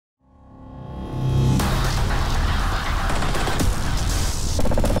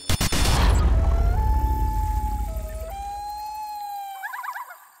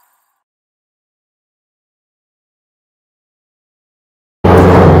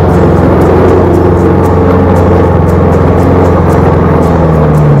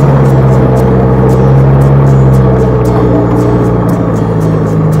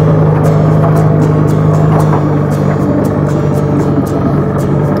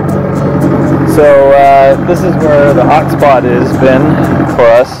So this is where the hot spot has been for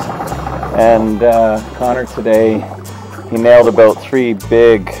us, and Connor today, he nailed about 3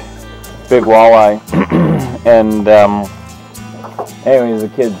 big walleye. And anyways, the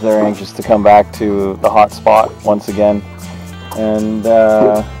kids are anxious to come back to the hot spot once again, and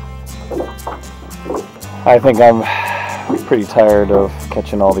I think I'm pretty tired of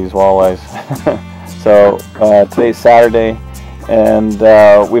catching all these walleyes. So today's Saturday, and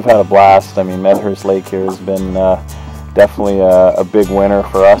we've had a blast. I mean, Medhurst Lake here has been definitely a big winner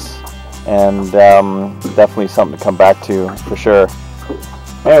for us, and definitely something to come back to for sure.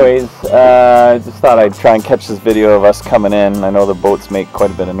 Anyways, I just thought I'd try and catch this video of us coming in. I know the boats make quite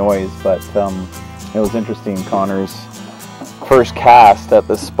a bit of noise, but it was interesting. Connor's first cast at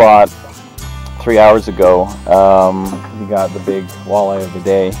this spot 3 hours ago, he got the big walleye of the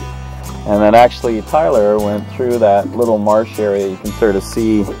day. And then actually Tyler went through that little marsh area. You can sort of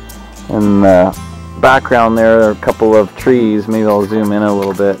see in the background there are a couple of trees. Maybe I'll zoom in a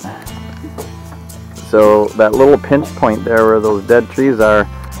little bit. So that little pinch point there where those dead trees are,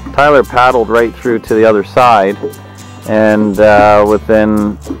 Tyler paddled right through to the other side, and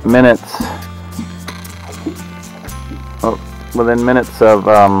within minutes of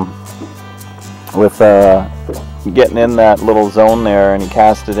getting in that little zone there, and he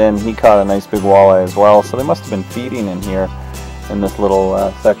cast it in, he caught a nice big walleye as well. So they must have been feeding in here in this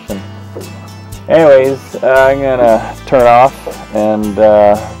little section. Anyways, I'm gonna turn off and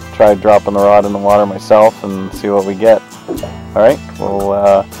try dropping the rod in the water myself and see what we get. Alright,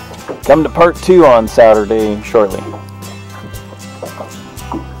 we'll come to part 2 on Saturday shortly.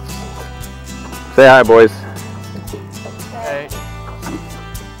 Say hi, boys. Hey.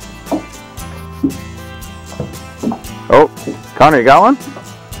 Oh, Connor, you got one?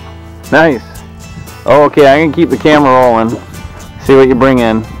 Nice. Oh, okay, I'm gonna keep the camera rolling. See what you bring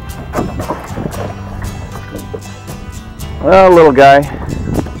in. Well, little guy.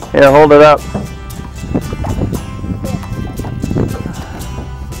 Here, hold it up.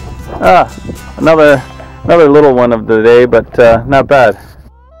 Ah, another little one of the day, but not bad.